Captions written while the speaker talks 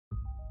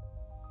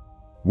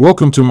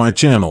Welcome to my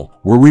channel,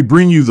 where we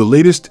bring you the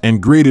latest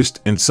and greatest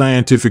in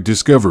scientific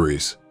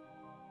discoveries.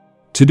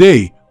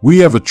 Today, we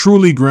have a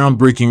truly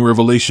groundbreaking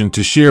revelation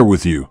to share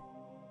with you.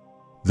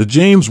 The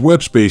James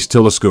Webb Space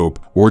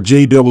Telescope, or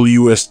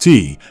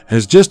JWST,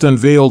 has just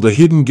unveiled a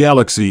hidden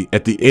galaxy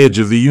at the edge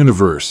of the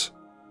universe.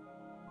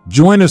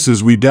 Join us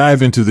as we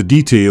dive into the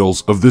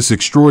details of this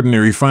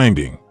extraordinary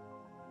finding.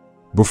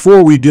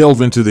 Before we delve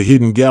into the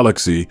hidden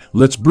galaxy,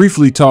 let's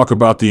briefly talk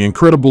about the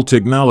incredible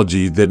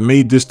technology that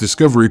made this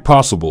discovery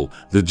possible,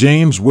 the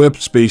James Webb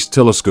Space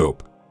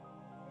Telescope.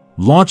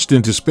 Launched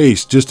into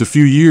space just a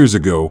few years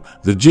ago,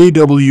 the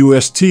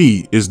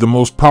JWST is the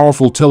most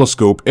powerful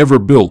telescope ever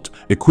built,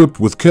 equipped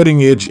with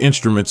cutting-edge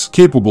instruments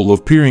capable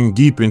of peering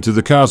deep into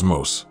the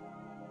cosmos.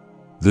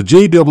 The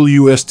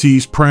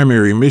JWST's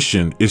primary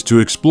mission is to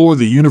explore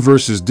the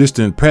universe's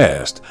distant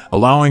past,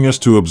 allowing us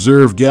to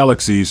observe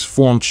galaxies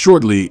formed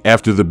shortly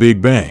after the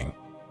Big Bang.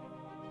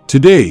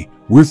 Today,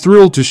 we're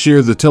thrilled to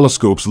share the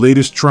telescope's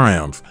latest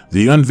triumph,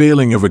 the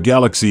unveiling of a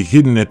galaxy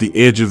hidden at the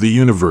edge of the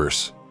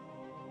universe.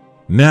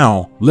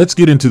 Now, let's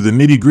get into the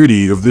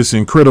nitty-gritty of this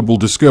incredible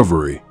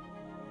discovery.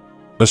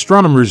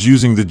 Astronomers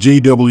using the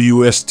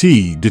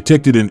JWST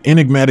detected an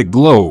enigmatic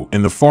glow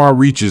in the far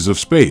reaches of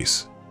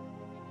space.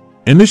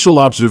 Initial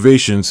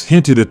observations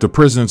hinted at the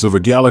presence of a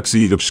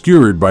galaxy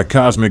obscured by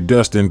cosmic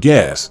dust and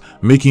gas,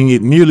 making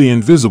it nearly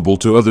invisible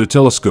to other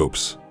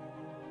telescopes.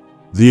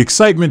 The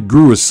excitement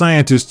grew as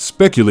scientists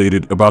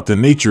speculated about the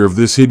nature of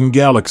this hidden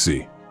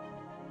galaxy.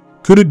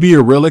 Could it be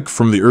a relic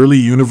from the early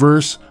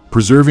universe,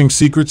 preserving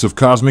secrets of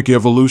cosmic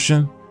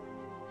evolution?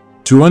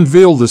 To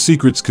unveil the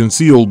secrets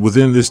concealed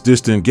within this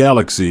distant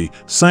galaxy,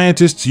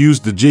 scientists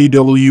used the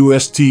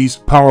JWST's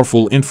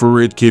powerful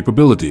infrared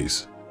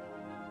capabilities.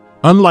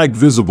 Unlike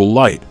visible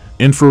light,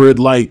 infrared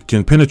light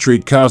can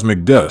penetrate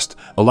cosmic dust,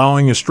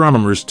 allowing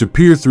astronomers to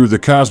peer through the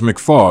cosmic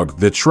fog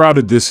that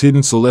shrouded this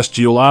hidden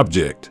celestial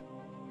object.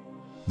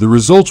 The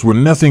results were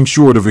nothing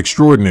short of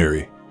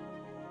extraordinary.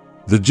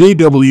 The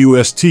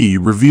JWST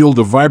revealed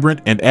a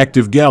vibrant and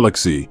active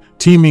galaxy,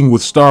 teeming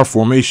with star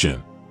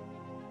formation.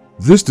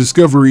 This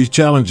discovery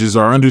challenges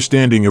our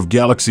understanding of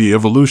galaxy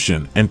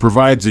evolution and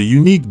provides a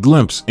unique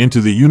glimpse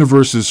into the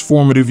universe's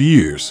formative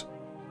years.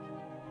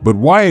 But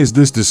why is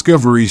this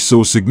discovery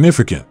so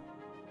significant?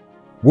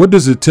 What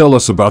does it tell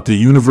us about the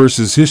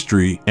universe's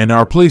history and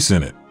our place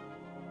in it?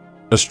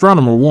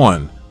 Astronomer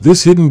 1,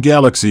 this hidden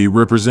galaxy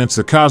represents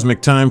a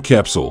cosmic time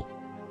capsule.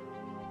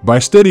 By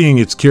studying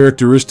its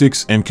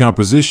characteristics and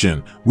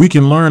composition, we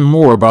can learn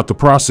more about the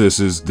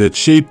processes that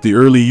shaped the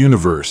early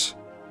universe.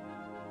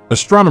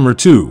 Astronomer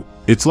 2,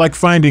 it's like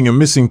finding a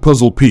missing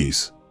puzzle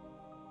piece.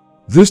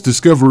 This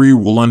discovery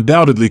will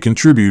undoubtedly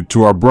contribute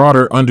to our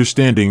broader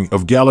understanding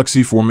of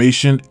galaxy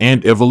formation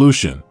and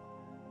evolution.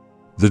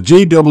 The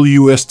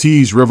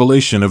JWST's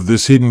revelation of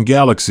this hidden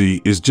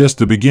galaxy is just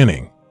the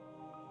beginning.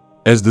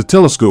 As the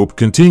telescope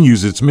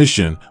continues its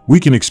mission, we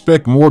can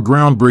expect more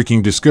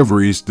groundbreaking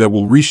discoveries that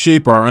will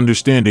reshape our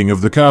understanding of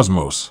the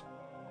cosmos.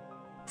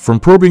 From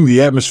probing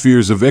the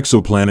atmospheres of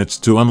exoplanets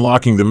to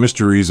unlocking the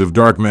mysteries of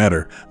dark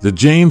matter, the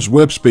James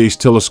Webb Space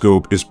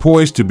Telescope is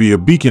poised to be a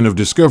beacon of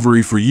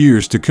discovery for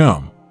years to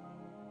come.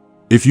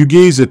 If you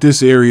gaze at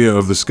this area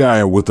of the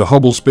sky with the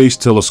Hubble Space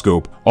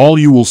Telescope, all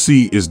you will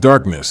see is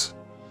darkness.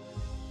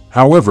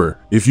 However,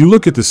 if you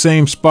look at the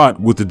same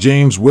spot with the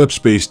James Webb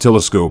Space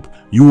Telescope,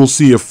 you will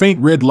see a faint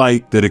red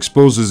light that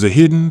exposes a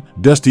hidden,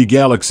 dusty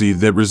galaxy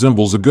that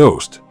resembles a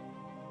ghost.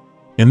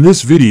 In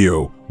this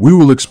video, we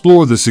will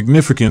explore the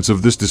significance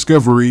of this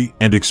discovery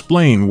and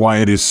explain why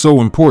it is so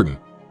important.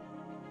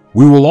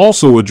 We will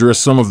also address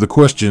some of the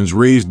questions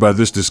raised by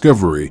this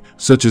discovery,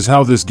 such as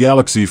how this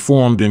galaxy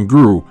formed and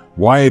grew,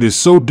 why it is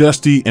so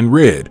dusty and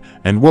red,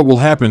 and what will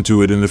happen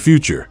to it in the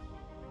future.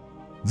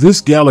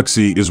 This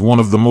galaxy is one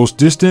of the most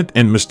distant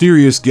and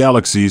mysterious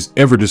galaxies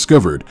ever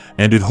discovered,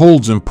 and it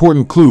holds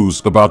important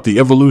clues about the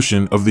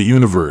evolution of the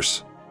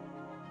universe.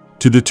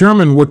 To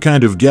determine what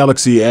kind of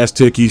galaxy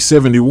Aztec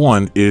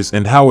E71 is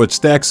and how it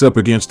stacks up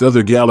against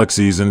other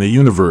galaxies in the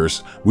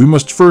universe, we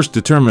must first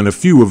determine a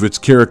few of its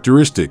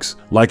characteristics,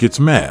 like its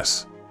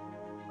mass.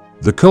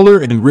 The color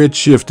and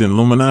redshift in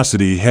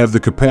luminosity have the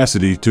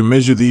capacity to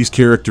measure these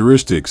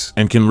characteristics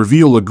and can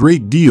reveal a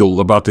great deal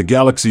about the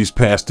galaxy's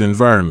past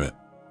environment.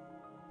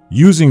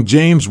 Using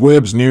James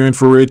Webb's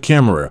near-infrared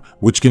camera,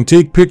 which can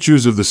take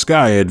pictures of the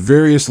sky at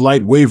various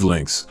light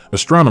wavelengths,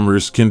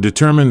 astronomers can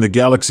determine the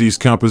galaxy's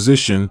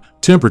composition,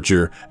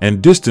 temperature,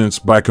 and distance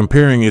by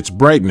comparing its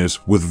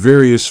brightness with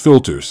various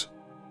filters.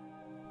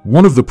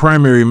 One of the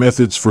primary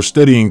methods for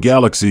studying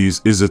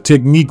galaxies is a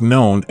technique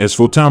known as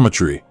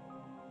photometry.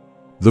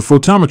 The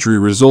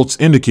photometry results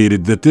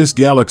indicated that this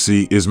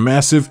galaxy is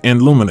massive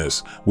and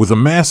luminous, with a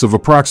mass of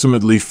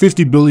approximately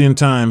 50 billion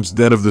times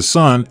that of the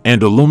Sun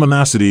and a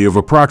luminosity of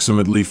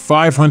approximately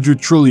 500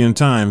 trillion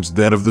times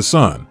that of the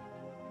Sun.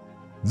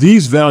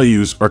 These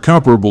values are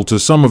comparable to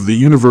some of the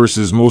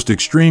universe's most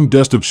extreme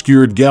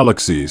dust-obscured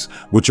galaxies,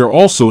 which are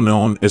also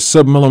known as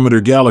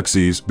submillimeter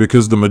galaxies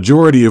because the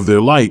majority of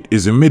their light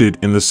is emitted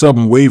in the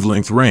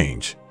sub-wavelength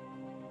range.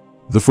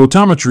 The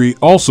photometry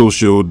also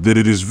showed that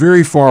it is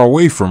very far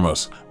away from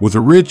us, with a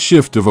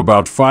redshift of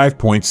about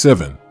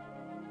 5.7.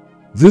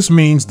 This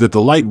means that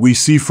the light we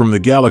see from the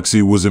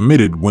galaxy was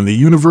emitted when the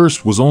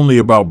universe was only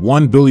about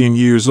 1 billion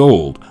years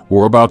old,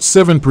 or about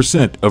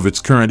 7% of its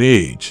current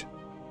age.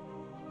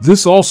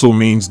 This also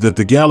means that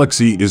the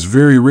galaxy is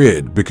very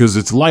red because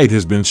its light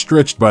has been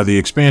stretched by the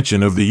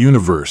expansion of the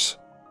universe.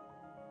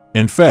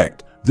 In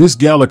fact, this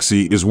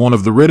galaxy is one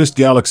of the reddest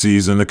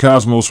galaxies in the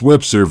Cosmos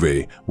Web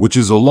Survey, which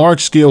is a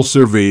large-scale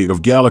survey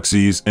of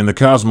galaxies in the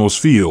cosmos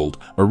field,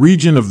 a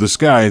region of the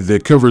sky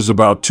that covers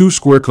about 2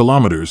 square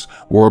kilometers,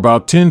 or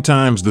about 10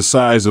 times the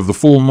size of the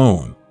full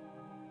moon.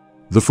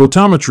 The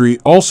photometry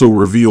also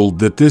revealed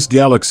that this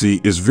galaxy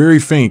is very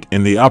faint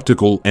in the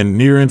optical and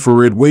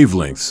near-infrared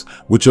wavelengths,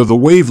 which are the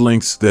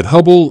wavelengths that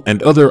Hubble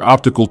and other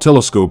optical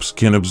telescopes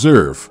can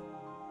observe.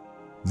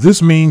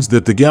 This means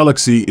that the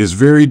galaxy is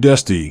very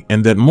dusty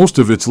and that most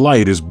of its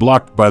light is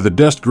blocked by the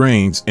dust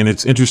grains in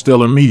its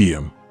interstellar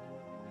medium.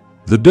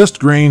 The dust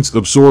grains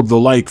absorb the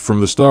light from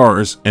the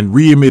stars and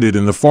re-emit it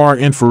in the far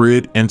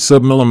infrared and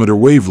submillimeter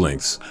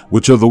wavelengths,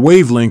 which are the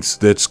wavelengths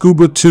that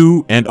Scuba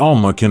 2 and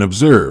ALMA can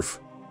observe.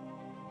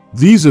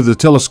 These are the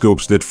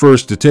telescopes that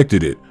first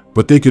detected it,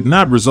 but they could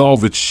not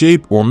resolve its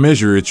shape or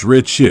measure its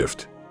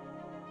redshift.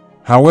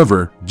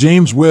 However,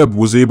 James Webb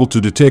was able to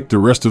detect the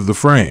rest of the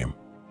frame.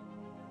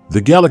 The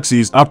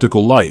galaxy's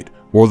optical light,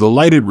 or the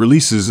light it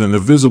releases in the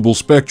visible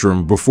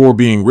spectrum before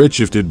being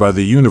redshifted by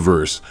the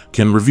universe,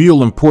 can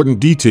reveal important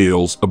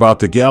details about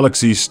the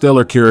galaxy's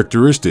stellar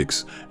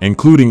characteristics,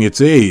 including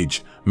its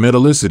age,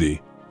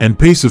 metallicity, and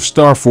pace of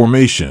star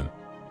formation.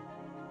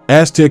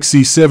 Aztec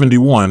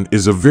C71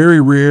 is a very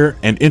rare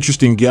and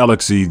interesting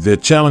galaxy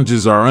that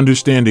challenges our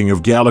understanding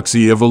of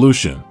galaxy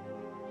evolution.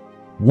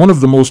 One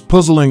of the most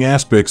puzzling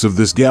aspects of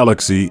this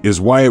galaxy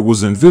is why it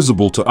was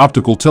invisible to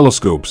optical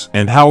telescopes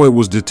and how it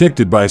was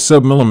detected by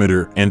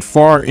submillimeter and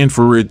far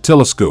infrared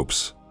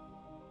telescopes.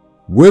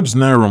 Webb's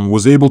NIRIM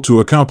was able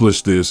to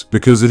accomplish this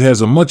because it has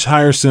a much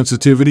higher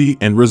sensitivity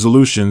and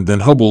resolution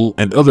than Hubble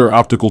and other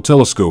optical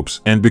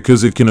telescopes, and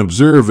because it can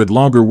observe at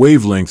longer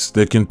wavelengths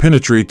that can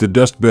penetrate the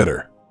dust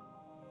better.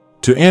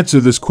 To answer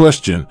this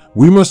question,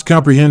 we must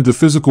comprehend the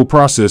physical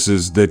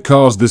processes that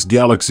cause this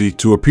galaxy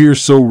to appear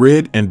so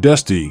red and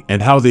dusty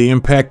and how they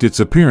impact its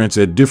appearance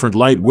at different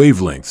light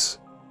wavelengths.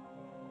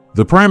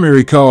 The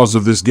primary cause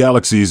of this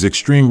galaxy's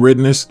extreme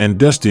redness and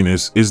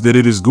dustiness is that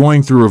it is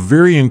going through a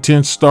very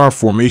intense star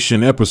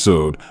formation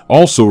episode,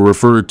 also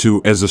referred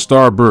to as a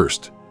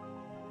starburst.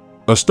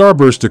 A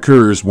starburst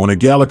occurs when a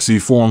galaxy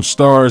forms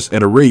stars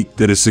at a rate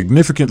that is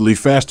significantly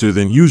faster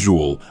than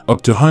usual,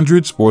 up to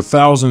hundreds or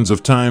thousands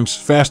of times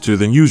faster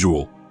than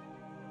usual.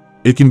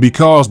 It can be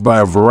caused by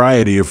a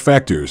variety of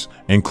factors,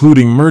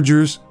 including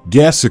mergers,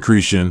 gas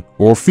secretion,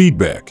 or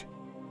feedback.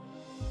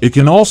 It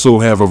can also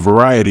have a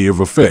variety of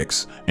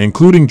effects,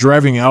 including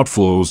driving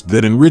outflows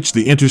that enrich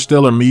the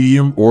interstellar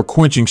medium or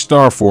quenching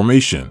star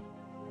formation.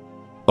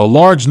 A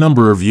large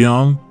number of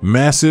young,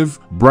 massive,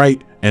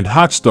 bright, and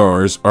hot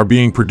stars are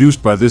being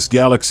produced by this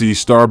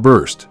galaxy's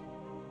starburst.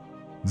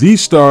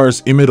 These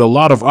stars emit a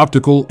lot of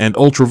optical and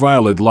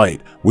ultraviolet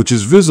light, which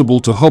is visible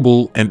to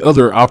Hubble and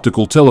other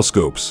optical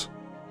telescopes.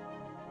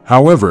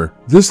 However,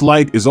 this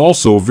light is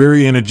also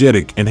very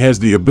energetic and has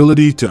the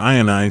ability to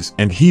ionize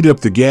and heat up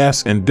the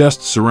gas and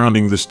dust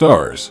surrounding the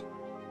stars.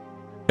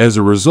 As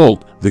a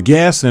result, the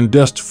gas and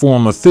dust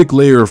form a thick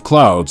layer of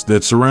clouds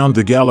that surround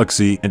the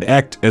galaxy and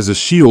act as a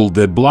shield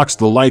that blocks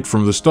the light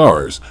from the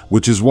stars,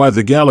 which is why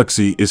the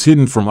galaxy is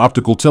hidden from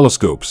optical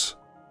telescopes.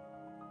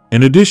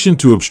 In addition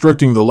to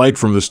obstructing the light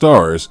from the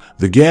stars,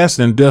 the gas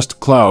and dust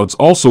clouds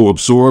also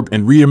absorb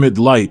and re-emit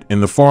light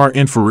in the far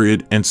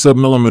infrared and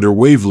submillimeter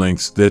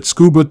wavelengths that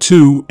Scuba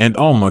 2 and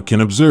ALMA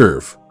can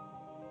observe.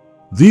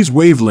 These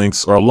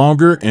wavelengths are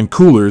longer and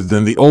cooler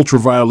than the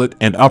ultraviolet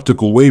and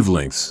optical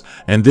wavelengths,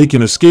 and they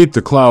can escape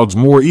the clouds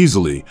more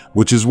easily,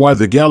 which is why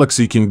the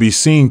galaxy can be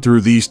seen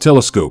through these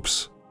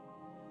telescopes.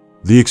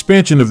 The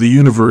expansion of the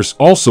universe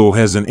also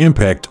has an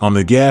impact on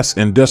the gas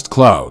and dust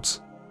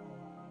clouds.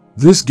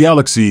 This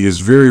galaxy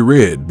is very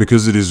red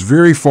because it is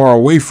very far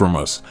away from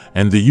us,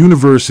 and the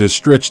universe has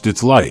stretched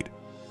its light.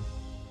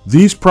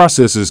 These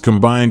processes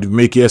combined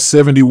make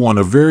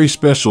S71 a very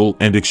special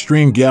and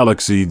extreme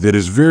galaxy that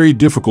is very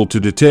difficult to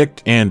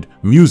detect and,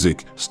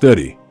 music,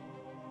 study.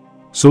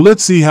 So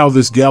let's see how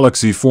this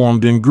galaxy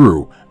formed and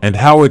grew, and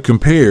how it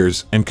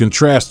compares and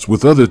contrasts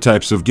with other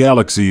types of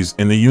galaxies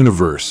in the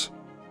universe.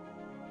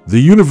 The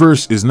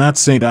universe is not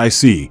St.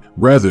 IC,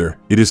 rather,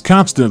 it is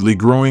constantly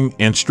growing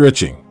and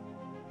stretching.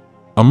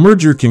 A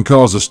merger can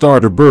cause a star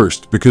to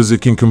burst because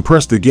it can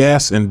compress the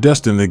gas and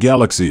dust in the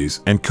galaxies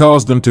and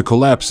cause them to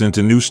collapse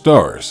into new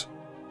stars.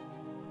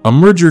 A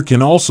merger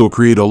can also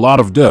create a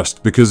lot of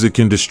dust because it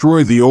can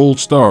destroy the old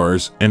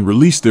stars and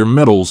release their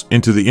metals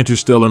into the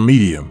interstellar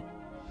medium.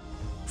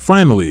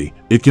 Finally,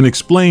 it can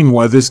explain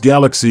why this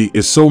galaxy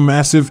is so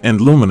massive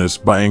and luminous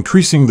by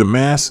increasing the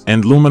mass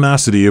and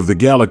luminosity of the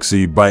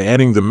galaxy by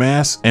adding the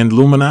mass and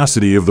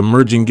luminosity of the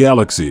merging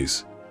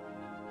galaxies.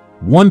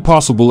 One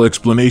possible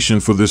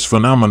explanation for this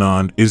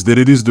phenomenon is that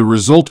it is the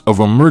result of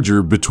a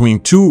merger between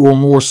two or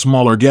more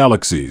smaller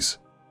galaxies.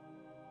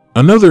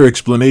 Another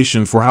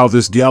explanation for how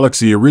this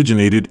galaxy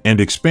originated and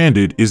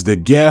expanded is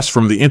that gas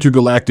from the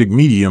intergalactic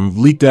medium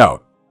leaked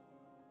out.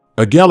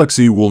 A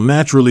galaxy will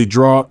naturally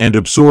draw and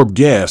absorb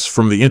gas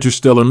from the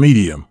interstellar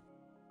medium.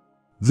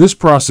 This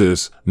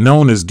process,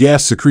 known as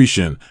gas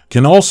secretion,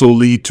 can also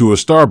lead to a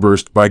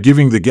starburst by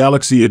giving the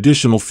galaxy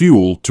additional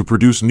fuel to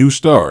produce new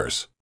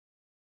stars.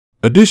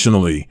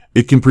 Additionally,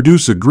 it can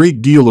produce a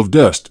great deal of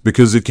dust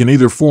because it can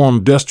either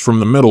form dust from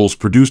the metals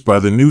produced by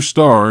the new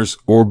stars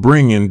or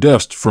bring in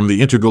dust from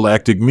the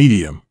intergalactic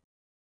medium.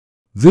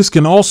 This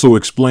can also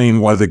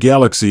explain why the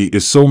galaxy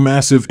is so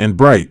massive and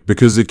bright,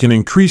 because it can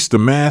increase the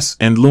mass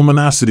and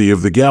luminosity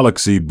of the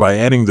galaxy by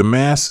adding the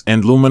mass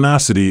and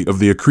luminosity of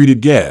the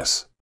accreted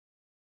gas.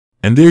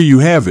 And there you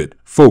have it,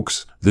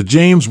 folks, the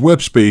James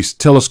Webb Space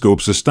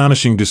Telescope's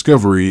astonishing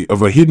discovery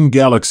of a hidden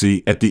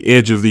galaxy at the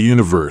edge of the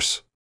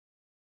universe.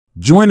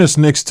 Join us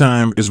next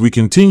time as we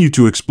continue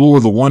to explore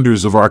the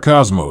wonders of our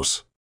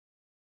cosmos.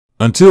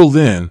 Until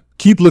then,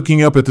 keep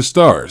looking up at the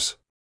stars.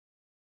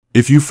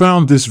 If you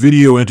found this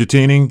video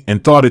entertaining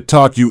and thought it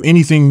taught you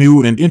anything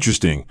new and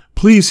interesting,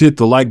 please hit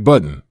the like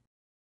button.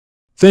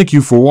 Thank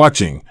you for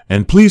watching,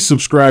 and please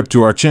subscribe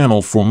to our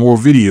channel for more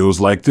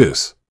videos like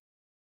this.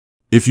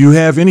 If you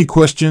have any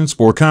questions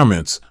or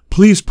comments,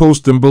 please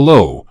post them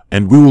below,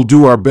 and we will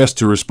do our best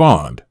to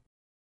respond.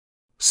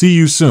 See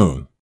you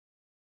soon.